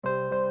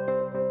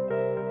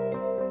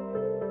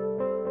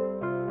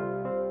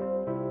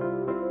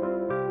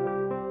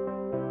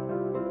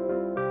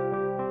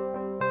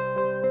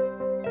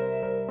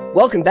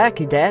Welcome back,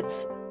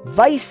 cadets.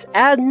 Vice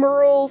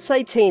Admiral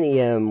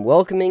Titanium,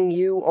 welcoming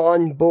you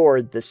on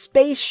board the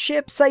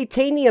spaceship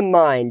Titanium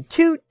mine.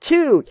 Toot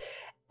toot!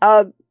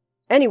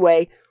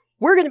 Anyway,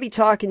 we're gonna be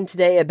talking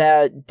today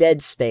about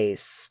Dead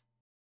Space.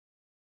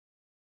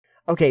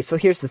 Okay, so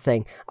here's the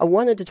thing. I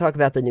wanted to talk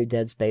about the new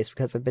Dead Space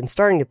because I've been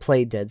starting to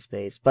play Dead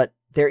Space, but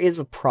there is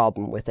a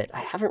problem with it. I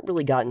haven't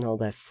really gotten all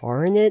that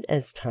far in it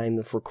as time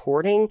of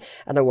recording,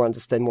 and I wanted to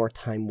spend more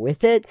time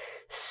with it,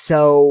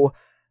 so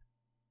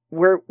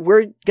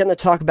we're gonna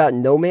talk about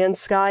No Man's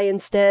Sky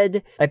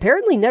instead. I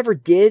apparently never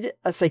did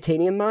a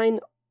Titanium mine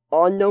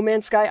on No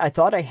Man's Sky. I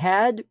thought I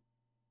had,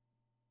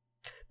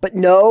 but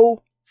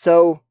no,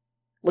 so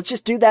let's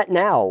just do that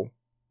now.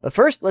 But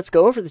first, let's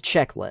go over the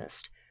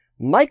checklist.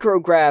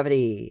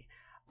 Microgravity.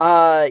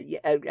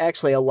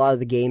 Actually, a lot of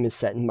the game is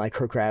set in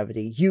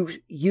microgravity. You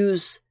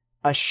use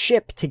a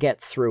ship to get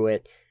through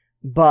it,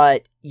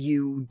 but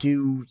you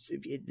do,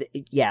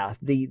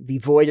 the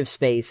void of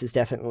space is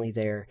definitely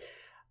there.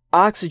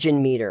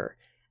 Oxygen meter.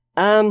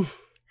 I'm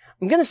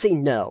gonna say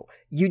no.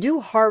 You do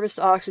harvest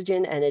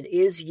oxygen, and it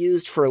is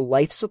used for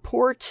life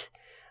support,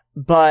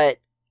 but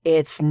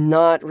it's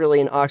not really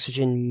an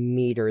oxygen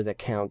meter that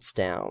counts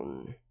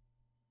down.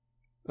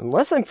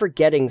 Unless I'm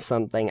forgetting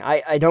something,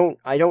 I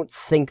don't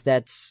think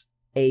that's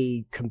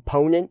a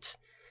component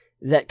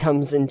that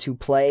comes into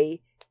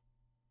play,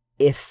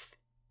 if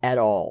at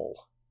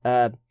all.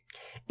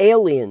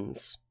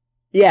 Aliens.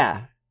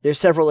 Yeah, there's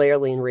several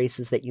alien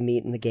races that you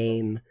meet in the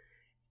game,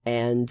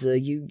 and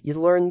you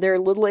learn their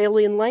little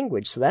alien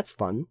language, so that's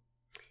fun.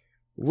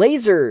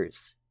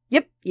 Lasers.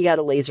 Yep, you got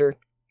a laser.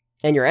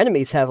 And your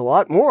enemies have a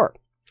lot more.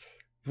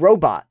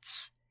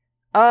 Robots.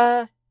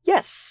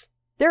 Yes.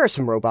 There are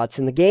some robots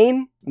in the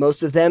game.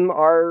 Most of them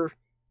are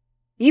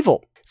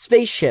evil.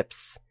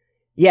 Spaceships.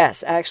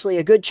 Yes, actually,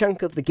 a good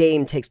chunk of the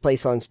game takes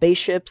place on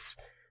spaceships,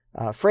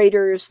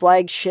 freighters,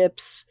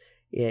 flagships.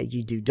 Yeah,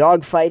 you do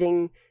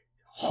dogfighting.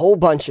 Whole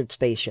bunch of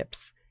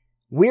spaceships.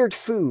 Weird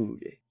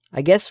food.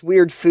 I guess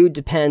weird food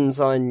depends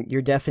on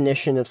your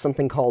definition of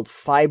something called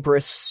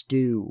fibrous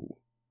stew.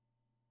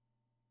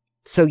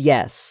 So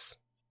yes,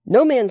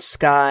 No Man's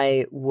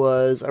Sky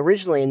was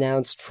originally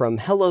announced from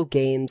Hello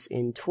Games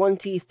in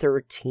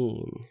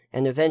 2013,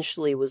 and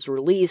eventually was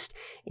released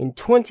in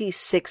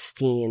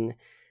 2016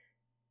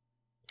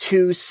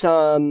 to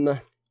some,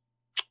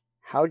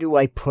 how do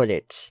I put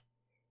it,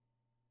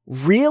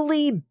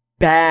 really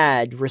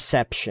bad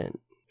reception.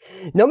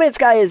 No Man's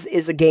Sky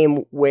is a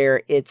game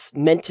where it's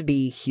meant to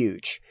be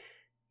huge.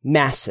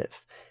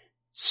 Massive.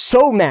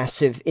 So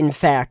massive, in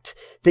fact,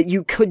 that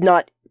you could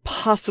not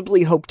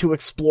possibly hope to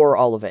explore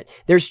all of it.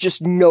 There's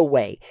just no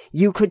way.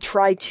 You could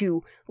try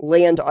to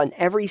land on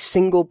every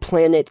single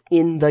planet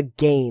in the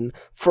game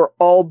for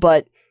all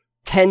but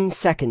 10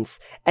 seconds,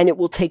 and it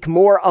will take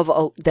more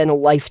than a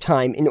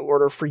lifetime in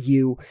order for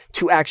you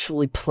to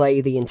actually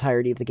play the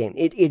entirety of the game.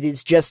 It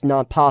is just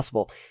not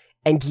possible.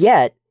 And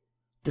yet,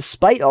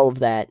 despite all of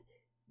that,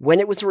 when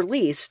it was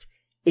released,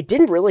 it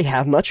didn't really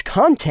have much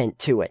content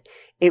to it.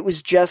 It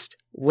was just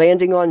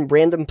landing on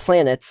random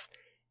planets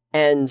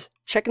and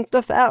checking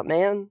stuff out,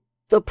 man.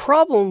 The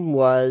problem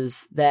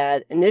was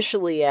that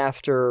initially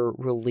after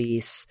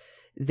release,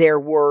 there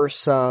were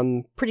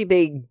some pretty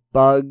big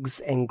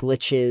bugs and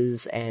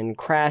glitches and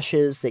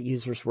crashes that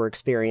users were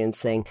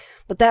experiencing,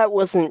 but that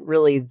wasn't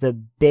really the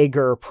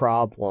bigger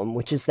problem,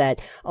 which is that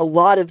a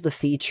lot of the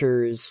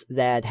features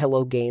that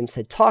Hello Games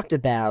had talked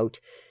about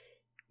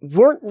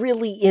weren't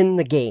really in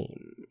the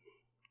game.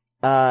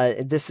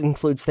 This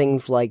includes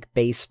things like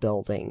base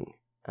building.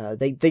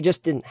 They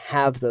just didn't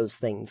have those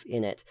things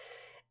in it.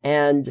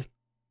 And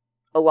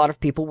a lot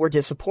of people were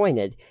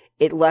disappointed.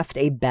 It left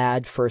a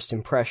bad first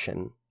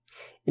impression.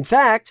 In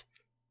fact,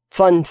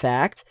 fun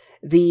fact,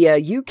 the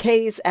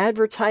UK's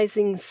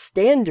Advertising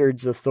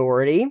Standards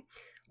Authority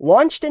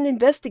launched an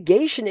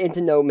investigation into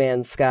No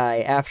Man's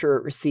Sky after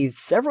it received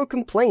several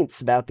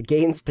complaints about the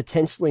game's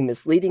potentially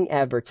misleading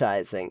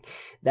advertising.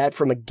 That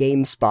from a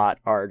GameSpot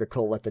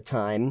article at the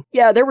time.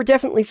 Yeah, there were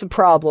definitely some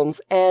problems,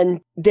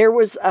 and there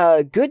was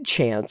a good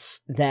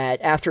chance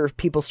that after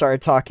people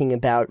started talking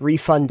about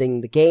refunding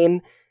the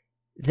game,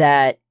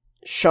 that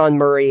Sean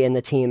Murray and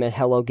the team at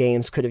Hello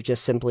Games could have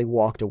just simply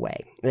walked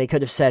away. They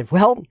could have said,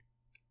 well,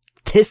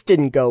 this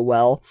didn't go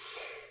well.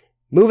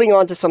 Moving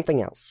on to something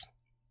else.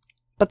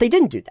 But they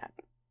didn't do that.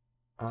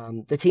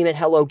 The team at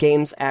Hello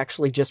Games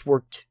actually just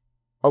worked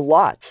a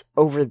lot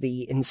over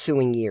the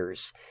ensuing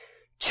years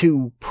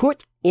to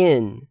put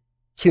in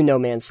to No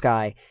Man's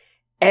Sky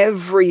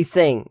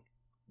everything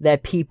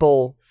that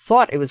people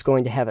thought it was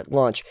going to have at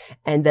launch,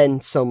 and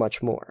then so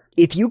much more.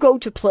 If you go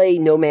to play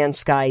No Man's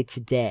Sky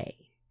today,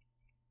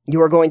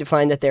 you are going to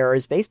find that there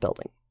is base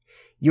building.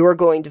 You are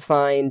going to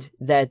find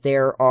that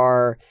there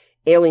are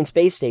alien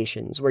space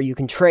stations where you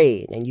can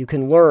trade and you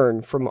can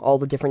learn from all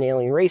the different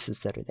alien races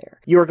that are there.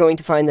 You are going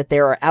to find that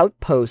there are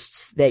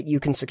outposts that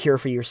you can secure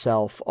for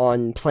yourself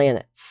on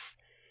planets.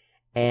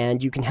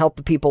 And you can help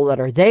the people that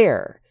are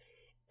there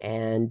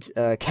and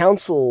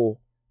counsel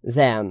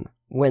them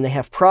when they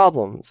have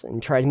problems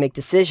and try to make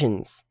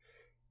decisions.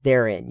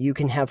 therein. You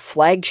can have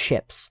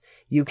flagships.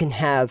 You can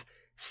have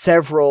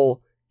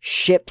several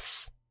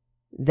ships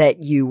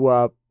that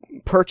you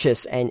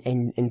purchase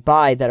and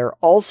buy that are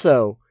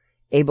also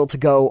able to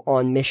go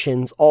on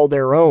missions all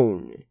their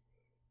own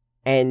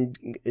and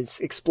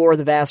explore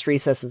the vast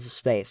recesses of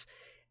space.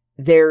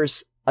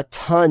 There's a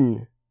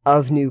ton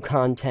of new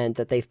content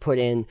that they've put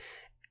in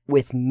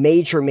with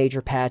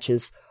major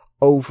patches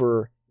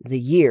over the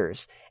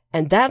years.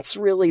 And that's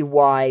really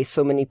why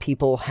so many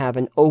people have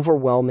an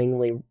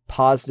overwhelmingly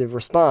positive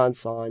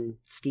response on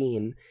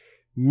Steam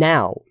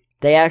now.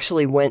 They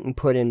actually went and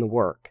put in the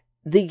work.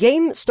 The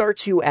game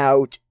starts you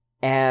out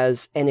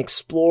as an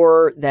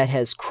explorer that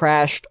has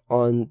crashed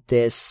on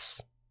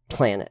this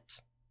planet.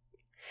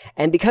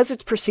 And because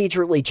it's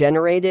procedurally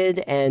generated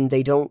and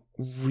they don't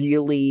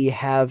really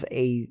have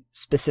a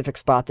specific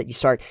spot that you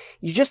start,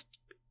 you just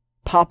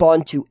pop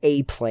onto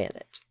a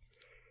planet.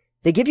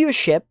 They give you a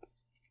ship,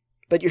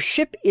 but your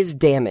ship is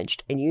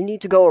damaged, and you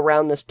need to go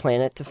around this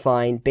planet to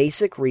find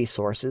basic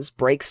resources,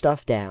 break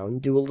stuff down,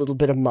 do a little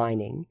bit of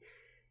mining,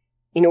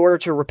 in order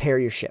to repair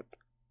your ship.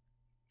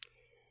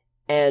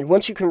 And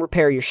once you can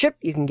repair your ship,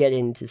 you can get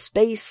into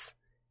space,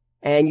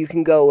 and you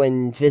can go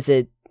and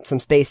visit some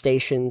space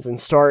stations and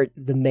start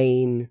the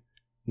main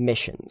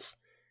missions.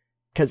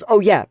 Because, oh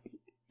yeah,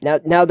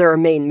 now there are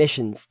main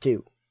missions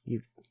too.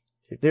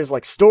 There's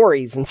like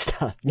stories and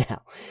stuff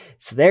now.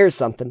 So there's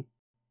something.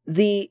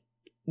 The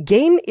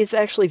game is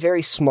actually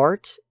very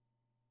smart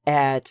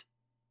at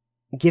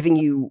giving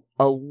you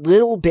a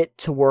little bit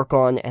to work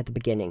on at the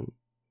beginning,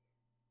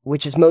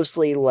 which is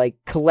mostly like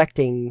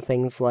collecting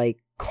things like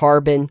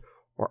carbon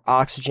or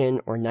oxygen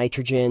or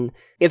nitrogen.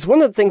 It's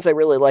one of the things I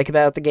really like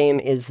about the game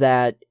is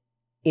that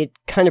it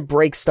kind of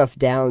breaks stuff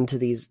down to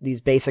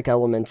these basic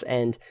elements,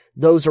 and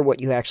those are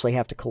what you actually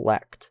have to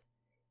collect.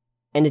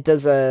 And it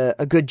does a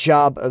good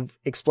job of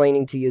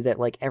explaining to you that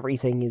like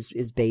everything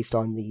is based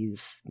on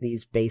these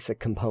basic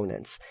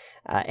components,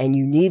 and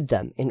you need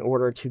them in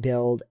order to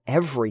build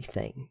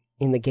everything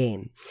in the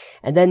game.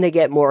 And then they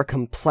get more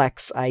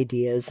complex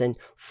ideas and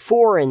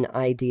foreign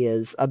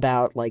ideas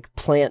about like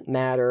plant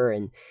matter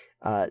and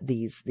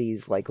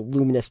these like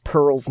luminous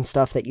pearls and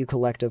stuff that you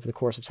collect over the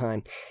course of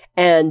time.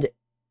 And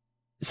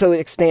so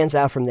it expands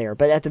out from there.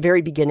 But at the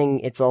very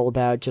beginning, it's all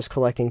about just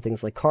collecting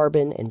things like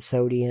carbon and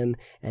sodium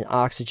and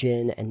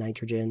oxygen and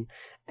nitrogen.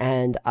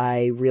 And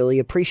I really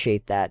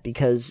appreciate that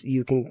because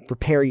you can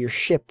repair your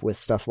ship with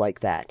stuff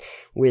like that,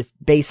 with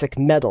basic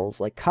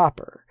metals like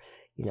copper.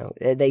 You know,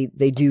 they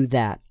do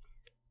that.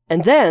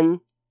 And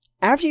then,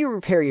 after you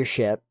repair your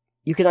ship,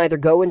 you can either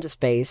go into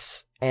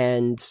space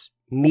and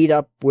meet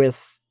up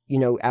with, you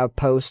know,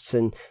 outposts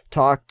and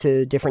talk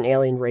to different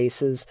alien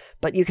races,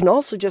 but you can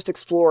also just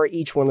explore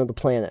each one of the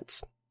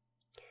planets.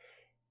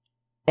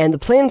 And the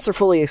planets are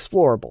fully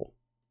explorable.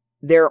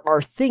 There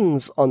are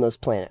things on those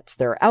planets.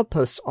 There are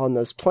outposts on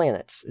those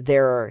planets.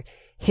 There are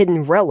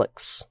hidden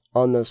relics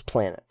on those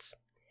planets.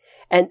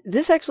 And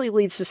this actually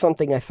leads to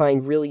something I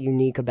find really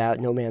unique about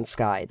No Man's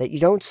Sky that you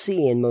don't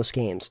see in most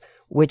games,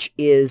 which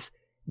is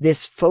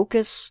this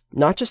focus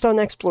not just on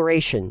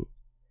exploration,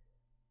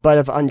 but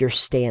of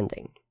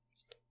understanding.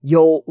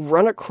 You'll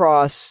run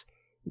across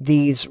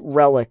these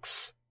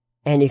relics,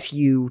 and if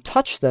you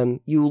touch them,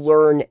 you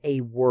learn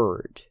a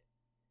word.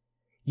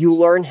 You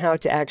learn how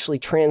to actually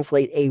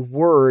translate a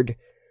word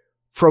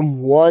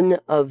from one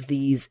of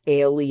these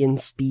alien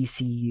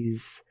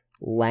species'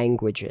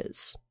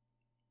 languages.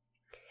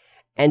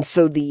 And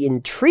so the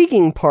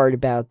intriguing part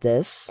about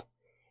this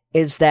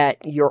is that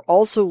you're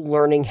also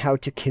learning how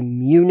to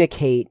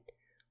communicate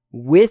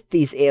with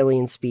these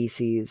alien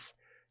species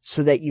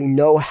so that you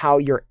know how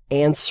you're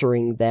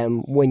answering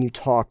them when you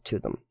talk to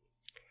them.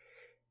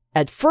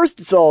 At first,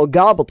 it's all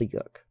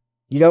gobbledygook.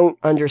 You don't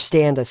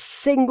understand a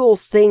single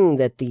thing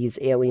that these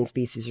alien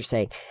species are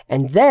saying.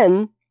 And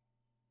then,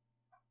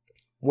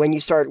 when you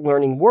start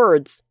learning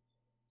words,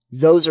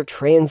 those are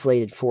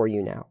translated for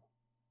you now.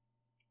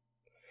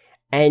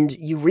 And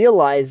you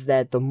realize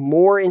that the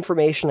more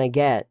information I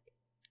get,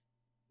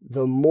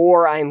 the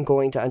more I'm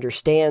going to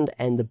understand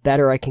and the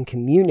better I can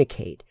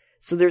communicate.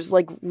 So there's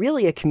like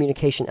really a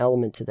communication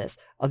element to this,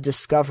 of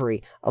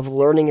discovery, of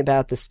learning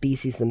about the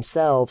species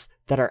themselves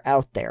that are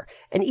out there.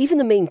 And even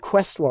the main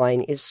quest line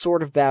is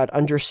sort of about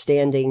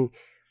understanding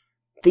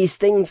these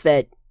things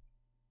that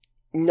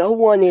no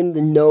one in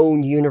the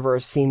known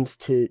universe seems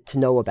to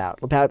know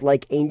about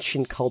like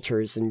ancient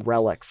cultures and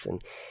relics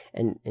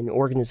and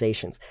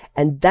organizations.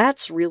 And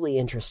that's really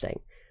interesting.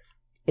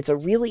 It's a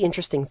really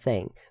interesting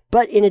thing.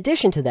 But in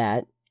addition to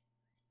that,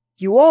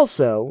 you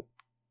also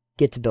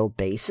get to build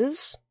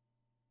bases.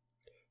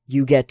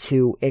 You get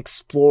to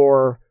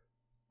explore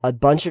a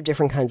bunch of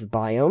different kinds of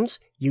biomes.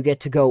 You get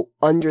to go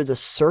under the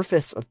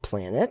surface of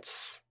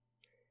planets.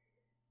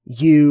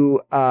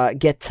 You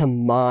get to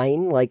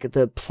mine, like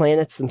the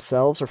planets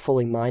themselves are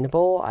fully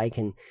mineable. I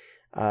can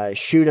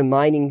shoot a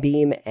mining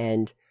beam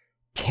and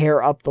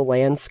tear up the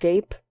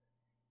landscape.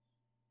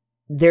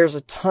 There's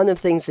a ton of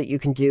things that you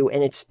can do,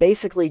 and it's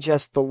basically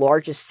just the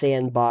largest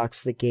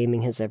sandbox that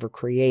gaming has ever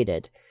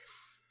created.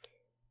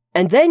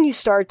 And then you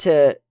start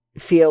to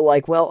feel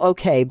like, well,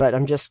 okay, but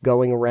I'm just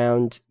going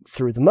around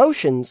through the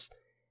motions,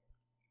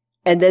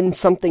 and then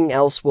something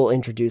else will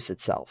introduce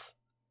itself.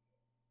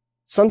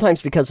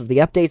 Sometimes because of the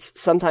updates,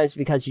 sometimes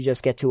because you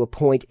just get to a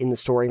point in the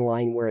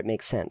storyline where it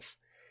makes sense.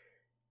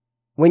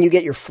 When you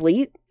get your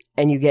fleet,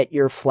 and you get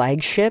your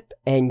flagship,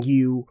 and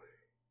you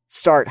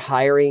start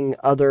hiring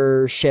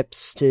other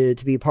ships to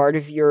be part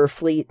of your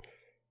fleet,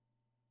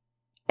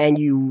 and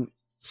you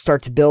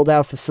start to build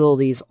out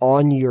facilities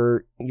on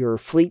your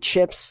fleet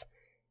ships,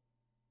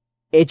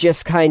 it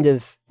just kind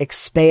of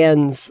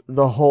expands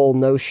the whole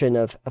notion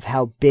of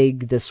how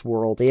big this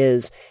world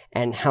is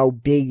and how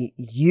big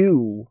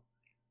you,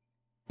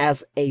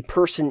 as a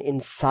person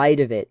inside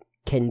of it,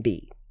 can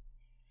be.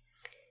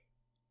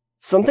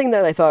 Something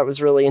that I thought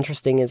was really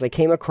interesting is I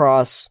came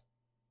across,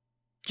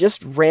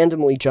 just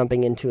randomly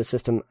jumping into a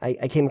system, I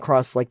came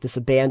across like this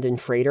abandoned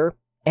freighter,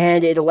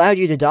 and it allowed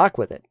you to dock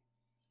with it.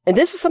 And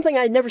this is something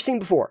I'd never seen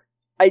before.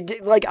 I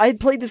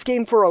played this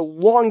game for a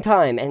long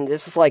time, and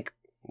this is like,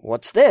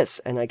 what's this?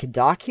 And I could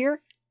dock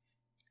here?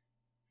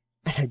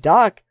 And I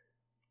dock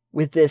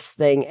with this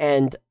thing,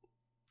 and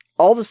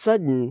all of a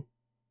sudden,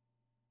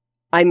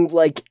 I'm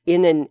like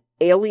in an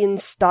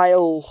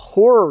Alien-style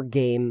horror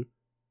game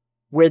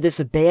where this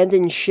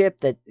abandoned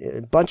ship that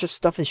a bunch of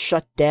stuff is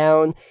shut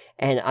down,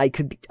 and I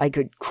could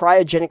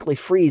cryogenically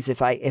freeze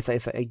if I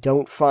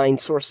don't find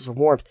sources of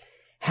warmth,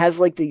 has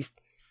like these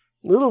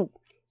little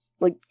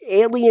like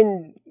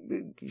alien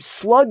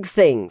slug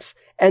things,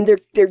 and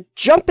they're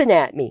jumping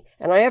at me,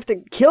 and I have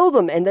to kill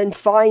them and then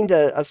find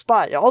a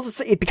spot. All of a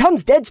sudden, it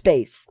becomes Dead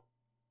Space.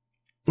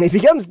 It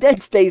becomes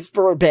Dead Space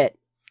for a bit.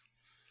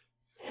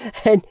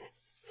 And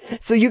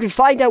so you can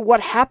find out what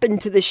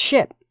happened to this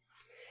ship.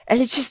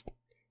 And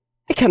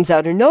it comes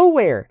out of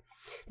nowhere.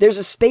 There's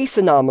a space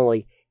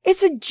anomaly.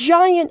 It's a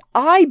giant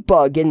eye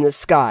bug in the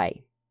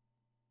sky.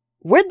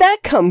 Where'd that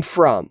come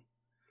from?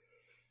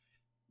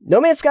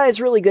 No Man's Sky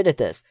is really good at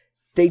this.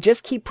 They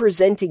just keep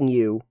presenting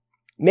you,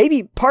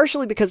 maybe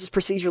partially because it's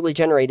procedurally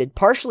generated,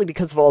 partially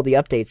because of all the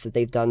updates that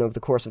they've done over the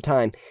course of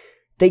time.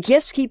 They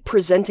just keep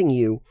presenting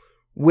you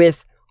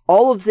with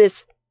all of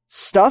this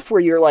stuff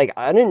where you're like,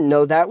 I didn't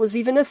know that was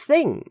even a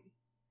thing.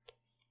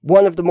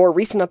 One of the more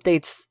recent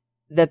updates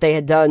that they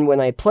had done when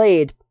I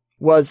played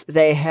was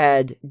they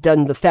had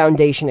done the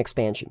Foundation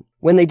expansion.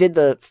 When they did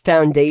the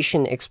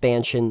Foundation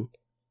expansion,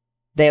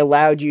 they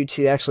allowed you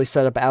to actually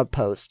set up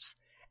outposts.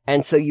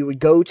 And so you would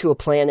go to a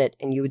planet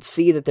and you would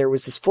see that there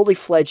was this fully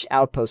fledged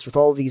outpost with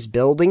all of these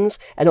buildings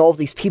and all of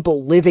these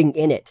people living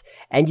in it.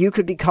 And you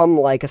could become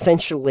like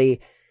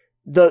essentially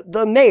the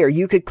mayor.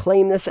 You could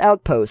claim this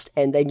outpost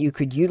and then you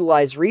could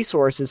utilize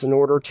resources in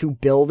order to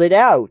build it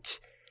out.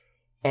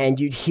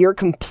 And you'd hear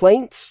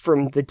complaints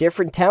from the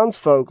different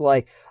townsfolk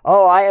like,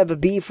 oh, I have a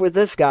beef with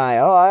this guy.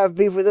 Oh, I have a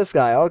beef with this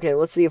guy. Okay,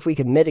 let's see if we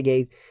can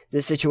mitigate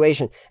this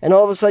situation. And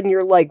all of a sudden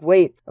you're like,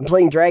 wait, I'm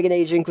playing Dragon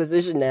Age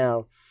Inquisition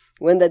now.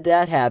 When did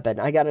that happen?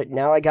 I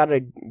gotta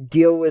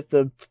deal with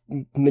the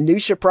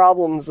minutia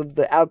problems of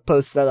the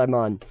outpost that I'm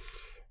on.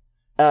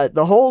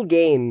 The whole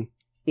game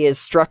is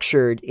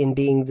structured in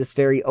being this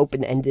very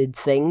open-ended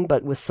thing,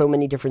 but with so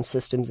many different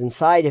systems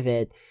inside of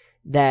it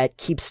that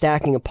keep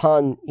stacking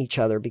upon each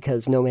other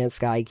because No Man's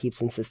Sky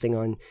keeps insisting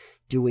on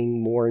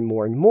doing more and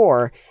more and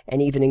more, and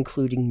even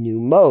including new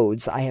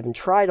modes. I haven't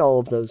tried all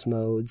of those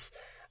modes,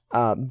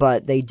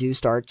 but they do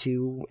start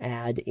to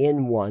add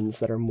in ones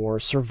that are more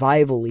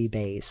survivally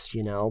based,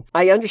 you know.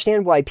 I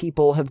understand why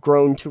people have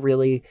grown to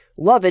really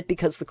love it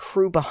because the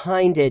crew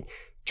behind it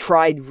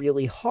tried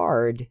really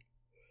hard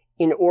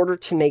in order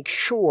to make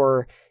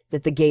sure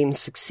that the game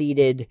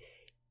succeeded,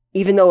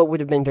 even though it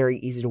would have been very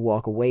easy to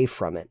walk away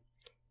from it.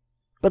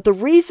 But the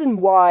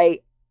reason why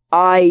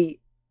I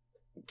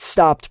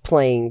stopped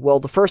playing,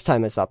 well, the first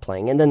time I stopped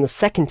playing, and then the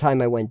second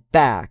time I went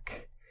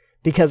back,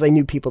 because I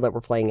knew people that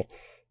were playing it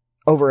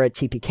over at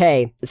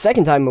TPK, the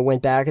second time I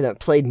went back and I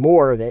played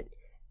more of it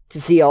to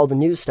see all the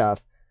new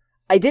stuff,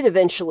 I did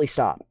eventually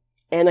stop.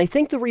 And I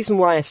think the reason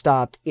why I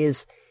stopped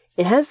is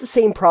it has the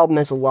same problem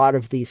as a lot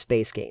of these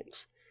space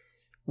games,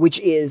 which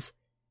is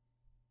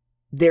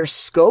their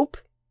scope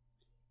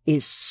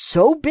is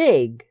so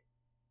big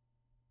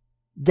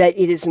that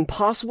it is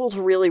impossible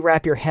to really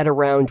wrap your head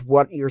around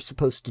what you're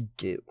supposed to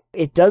do.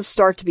 It does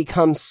start to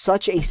become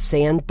such a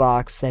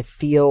sandbox that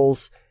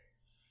feels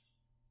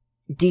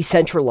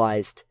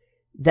decentralized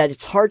that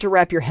it's hard to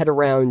wrap your head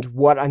around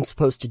what I'm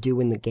supposed to do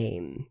in the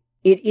game.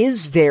 It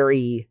is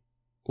very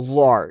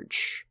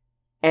large,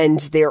 and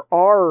there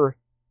are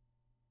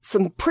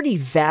some pretty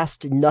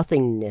vast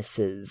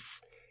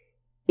nothingnesses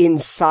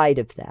inside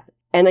of that.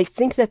 And I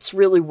think that's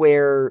really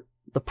where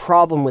the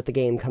problem with the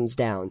game comes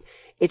down.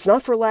 It's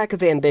not for lack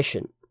of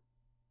ambition.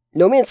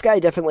 No Man's Sky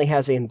definitely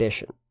has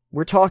ambition.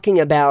 We're talking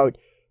about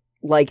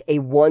like a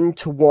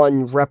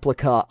one-to-one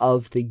replica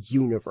of the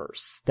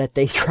universe that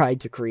they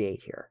tried to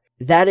create here.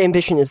 That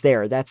ambition is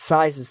there, that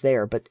size is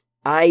there, but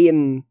I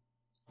am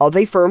of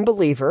a firm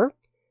believer,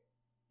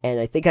 and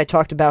I think I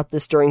talked about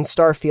this during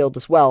Starfield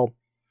as well,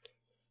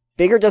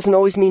 bigger doesn't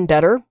always mean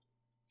better.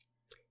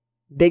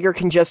 bigger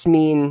can just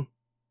mean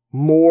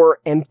more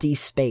empty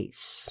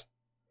space.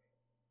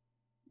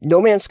 No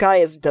Man's Sky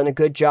has done a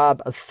good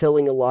job of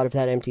filling a lot of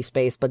that empty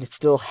space, but it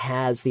still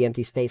has the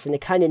empty space, and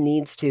it kind of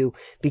needs to,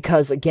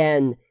 because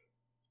again,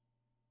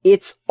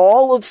 it's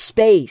all of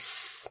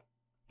space.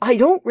 I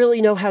don't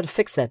really know how to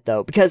fix that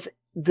though, because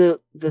the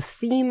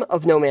theme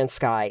of No Man's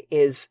Sky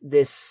is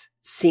this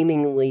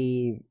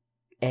seemingly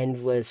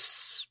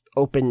endless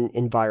open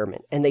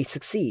environment, and they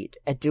succeed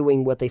at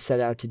doing what they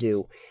set out to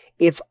do.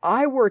 If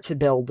I were to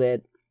build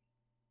it,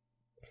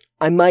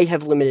 I might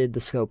have limited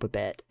the scope a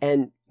bit,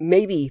 and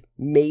maybe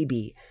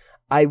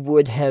I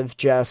would have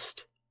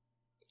just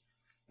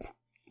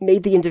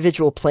made the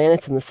individual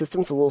planets and the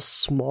systems a little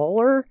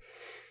smaller,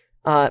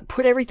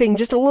 put everything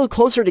just a little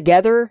closer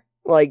together,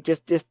 like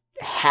just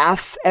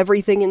half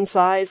everything in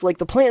size. Like,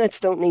 the planets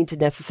don't need to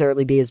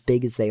necessarily be as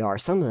big as they are.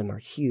 Some of them are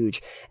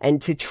huge,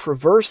 and to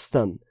traverse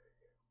them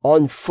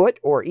on foot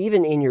or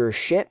even in your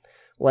ship,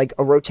 like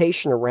a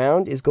rotation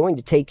around, is going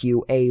to take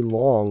you a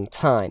long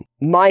time.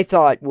 My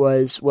thought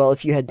was, well,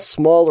 if you had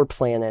smaller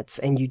planets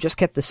and you just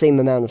kept the same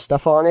amount of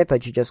stuff on it,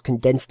 but you just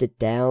condensed it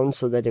down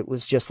so that it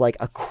was just like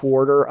a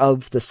quarter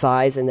of the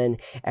size, and then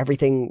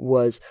everything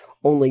was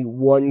only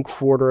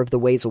 1/4 of the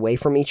ways away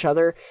from each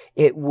other,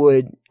 it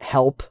would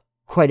help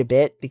quite a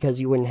bit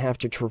because you wouldn't have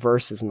to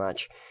traverse as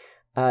much.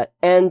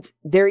 And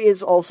there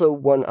is also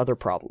one other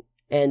problem.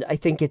 And I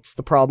think it's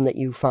the problem that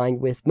you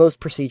find with most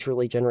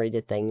procedurally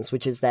generated things,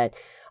 which is that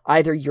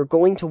either you're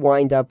going to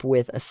wind up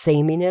with a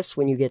sameness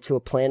when you get to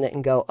a planet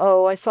and go,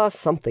 oh, I saw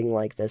something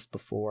like this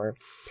before,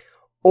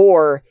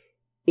 or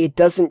it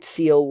doesn't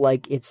feel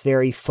like it's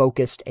very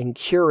focused and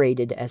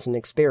curated as an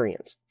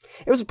experience.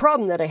 It was a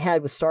problem that I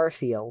had with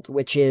Starfield,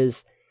 which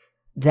is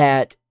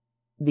that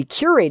the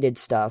curated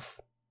stuff,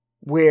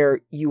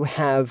 where you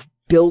have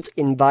built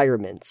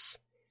environments,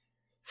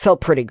 felt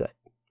pretty good.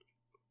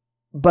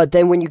 But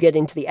then when you get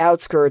into the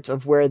outskirts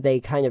of where they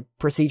kind of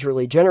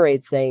procedurally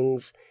generate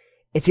things,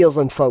 it feels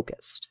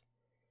unfocused.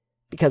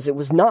 Because it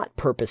was not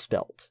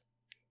purpose-built.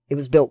 It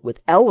was built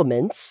with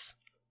elements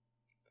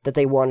that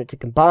they wanted to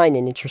combine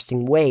in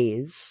interesting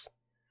ways,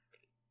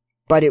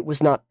 but it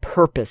was not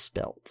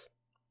purpose-built.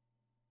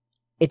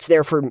 It's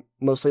there for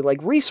mostly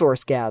like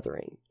resource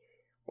gathering,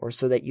 or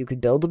so that you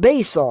could build a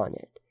base on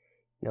it.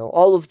 You know,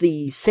 all of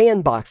the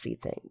sandboxy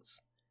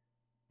things.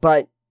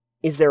 But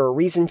is there a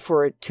reason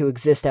for it to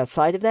exist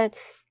outside of that?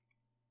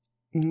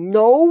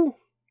 No,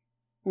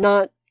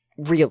 not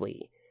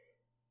really.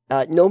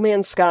 No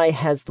Man's Sky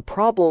has the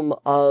problem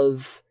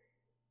of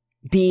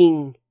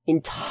being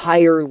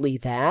entirely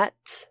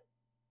that.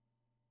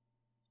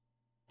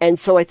 And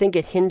so I think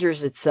it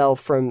hinders itself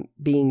from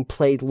being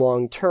played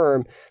long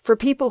term for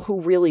people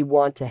who really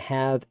want to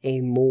have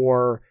a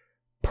more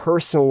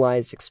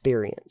personalized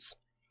experience.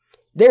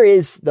 There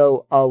is,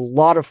 though, a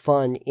lot of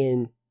fun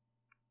in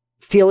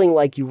feeling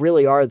like you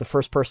really are the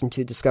first person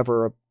to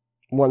discover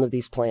one of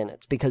these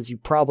planets, because you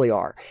probably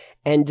are,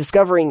 and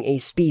discovering a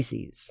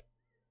species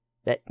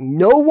that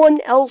no one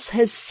else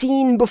has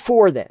seen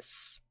before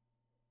this,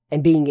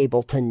 and being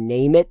able to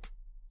name it,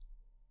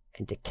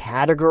 and to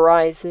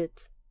categorize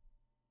it.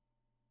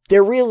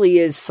 There really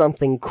is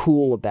something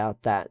cool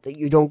about that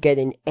you don't get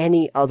in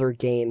any other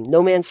game.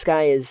 No Man's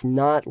Sky is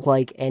not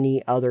like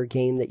any other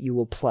game that you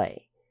will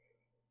play,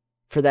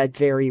 for that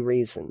very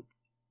reason.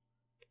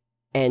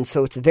 And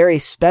so it's a very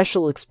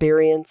special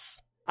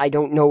experience. I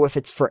don't know if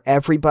it's for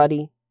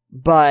everybody,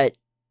 but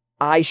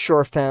I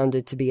sure found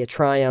it to be a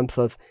triumph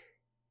of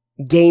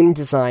game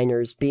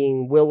designers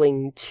being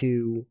willing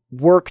to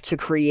work to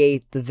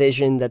create the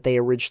vision that they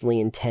originally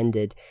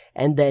intended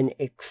and then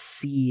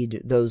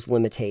exceed those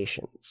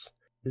limitations.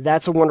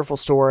 That's a wonderful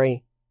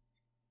story.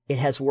 It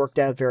has worked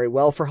out very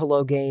well for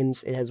Hello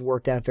Games. It has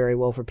worked out very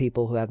well for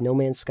people who have No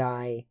Man's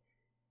Sky.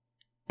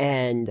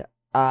 And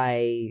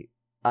I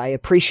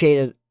appreciate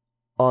it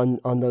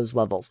on those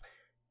levels.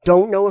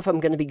 Don't know if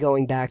I'm going to be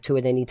going back to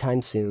it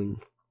anytime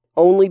soon.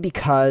 Only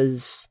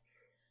because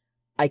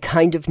I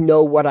kind of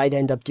know what I'd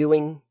end up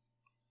doing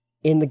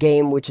in the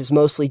game, which is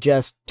mostly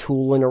just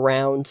tooling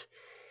around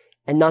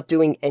and not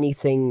doing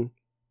anything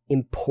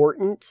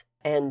important.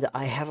 And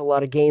I have a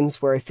lot of games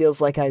where it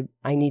feels like I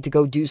need to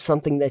go do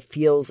something that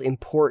feels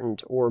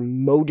important or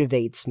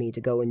motivates me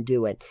to go and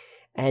do it.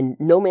 And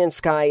No Man's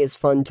Sky is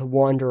fun to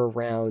wander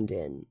around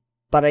in,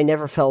 but I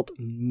never felt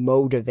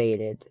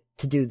motivated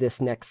to do this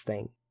next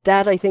thing.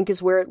 That, I think,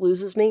 is where it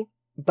loses me,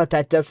 but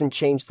that doesn't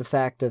change the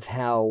fact of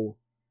how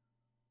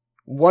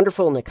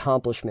wonderful an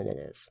accomplishment it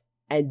is.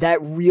 And that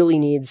really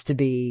needs to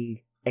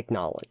be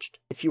acknowledged.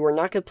 If you were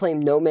not going to play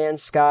No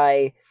Man's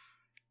Sky,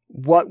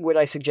 what would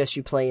I suggest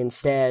you play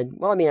instead?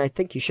 Well, I mean, I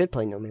think you should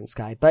play No Man's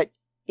Sky, but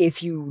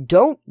if you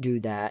don't do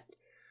that,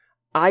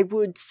 I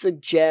would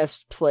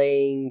suggest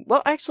playing,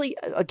 well, actually,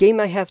 a game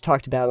I have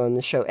talked about on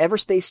the show,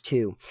 Everspace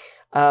 2.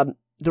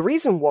 The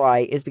reason why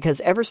is because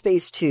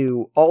Everspace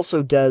 2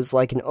 also does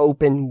like an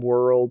open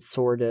world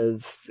sort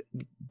of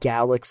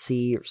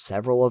galaxy, or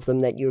several of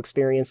them that you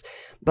experience,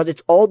 but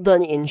it's all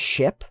done in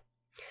ship.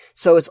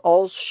 So it's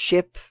all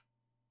ship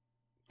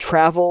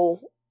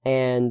travel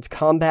and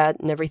combat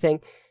and everything,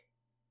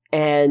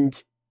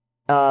 and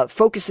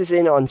focuses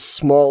in on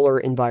smaller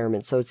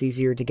environments, so it's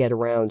easier to get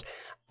around.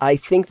 I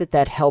think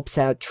that helps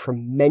out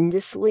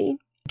tremendously.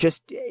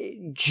 Just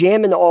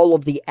jamming all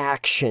of the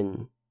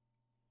action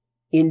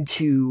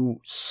into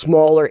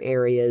smaller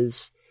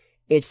areas.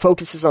 It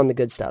focuses on the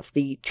good stuff.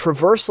 The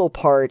traversal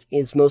part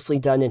is mostly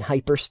done in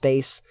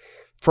hyperspace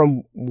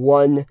from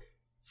one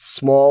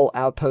small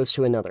outpost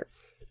to another.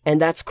 And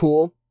that's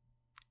cool.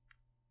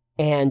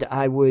 And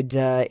I would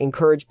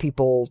encourage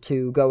people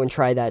to go and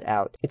try that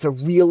out. It's a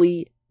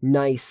really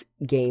nice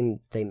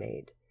game they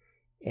made.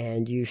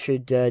 And you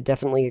should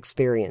definitely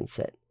experience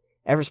it.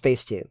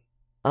 Everspace 2.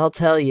 I'll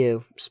tell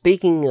you,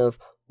 speaking of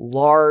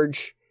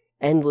large,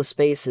 endless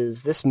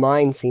spaces, this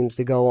mine seems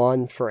to go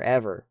on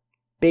forever.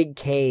 Big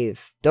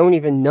cave. Don't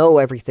even know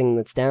everything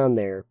that's down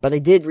there. But I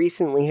did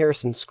recently hear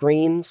some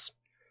screams,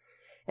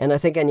 and I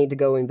think I need to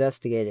go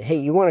investigate it. Hey,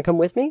 you want to come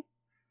with me?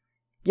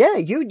 Yeah,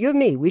 you and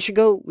me. We should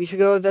go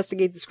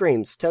investigate the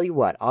screams. Tell you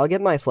what, I'll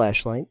get my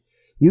flashlight.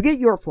 You get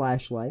your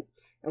flashlight,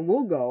 and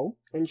we'll go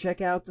and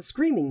check out the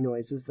screaming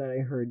noises that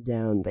I heard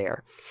down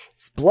there.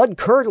 It's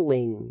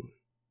blood-curdling.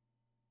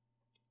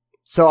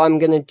 So I'm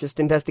gonna just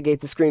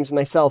investigate the screams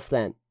myself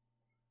then.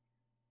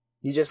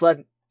 You're just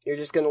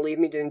gonna leave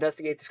me to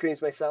investigate the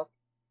screams myself?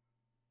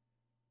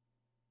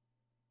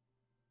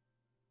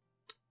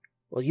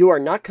 Well, you are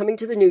not coming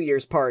to the New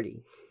Year's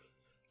party.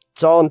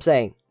 That's all I'm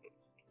saying.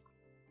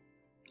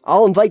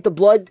 I'll invite the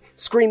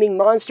blood-screaming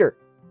monster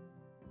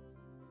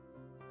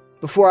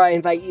before I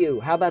invite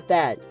you. How about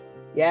that?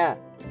 Yeah.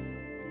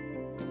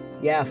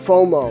 Yeah,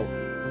 FOMO.